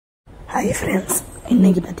Hi friends,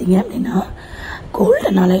 இன்னைக்கு பாத்தீங்க அப்படினா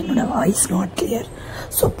coldனால என்னோட voice not clear,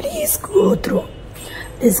 so please go through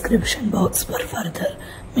description box for further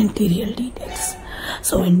material details.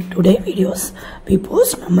 So in today videos we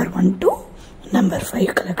post number 1 to number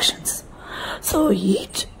 5 collections, so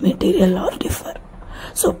each material are differ,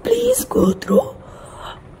 so please go through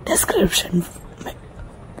description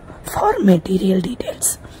for material details.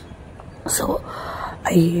 So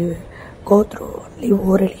I go through only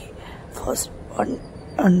orally. First one,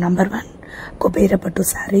 number 1, Kubera Pattu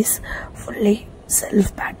sarees, fully self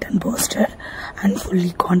pattern posted and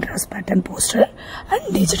fully contrast pattern posted and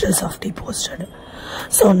digital Softy posted.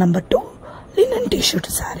 So number 2, linen t-shirt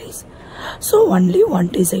sarees, so only one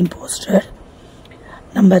design posted.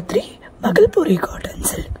 Number 3, Bhagalpur cotton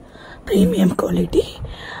silk, premium quality,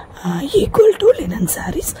 equal to linen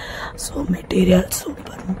sarees, so material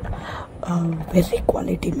super, very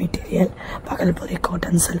quality material, Bhagalpur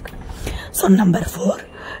cotton silk. So number 4,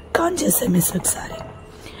 Kanchi semi-silk saree.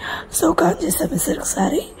 So Kanchi semi-silk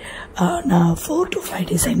saree, 4 to 5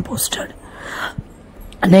 design posted.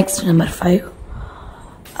 Next number 5,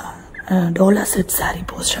 Dola set saree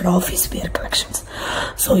posted, office wear collections.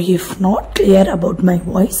 So if not clear about my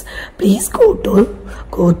voice, please go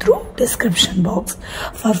through description box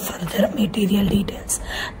for further material details.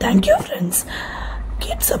 Thank you friends,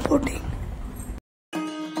 keep supporting.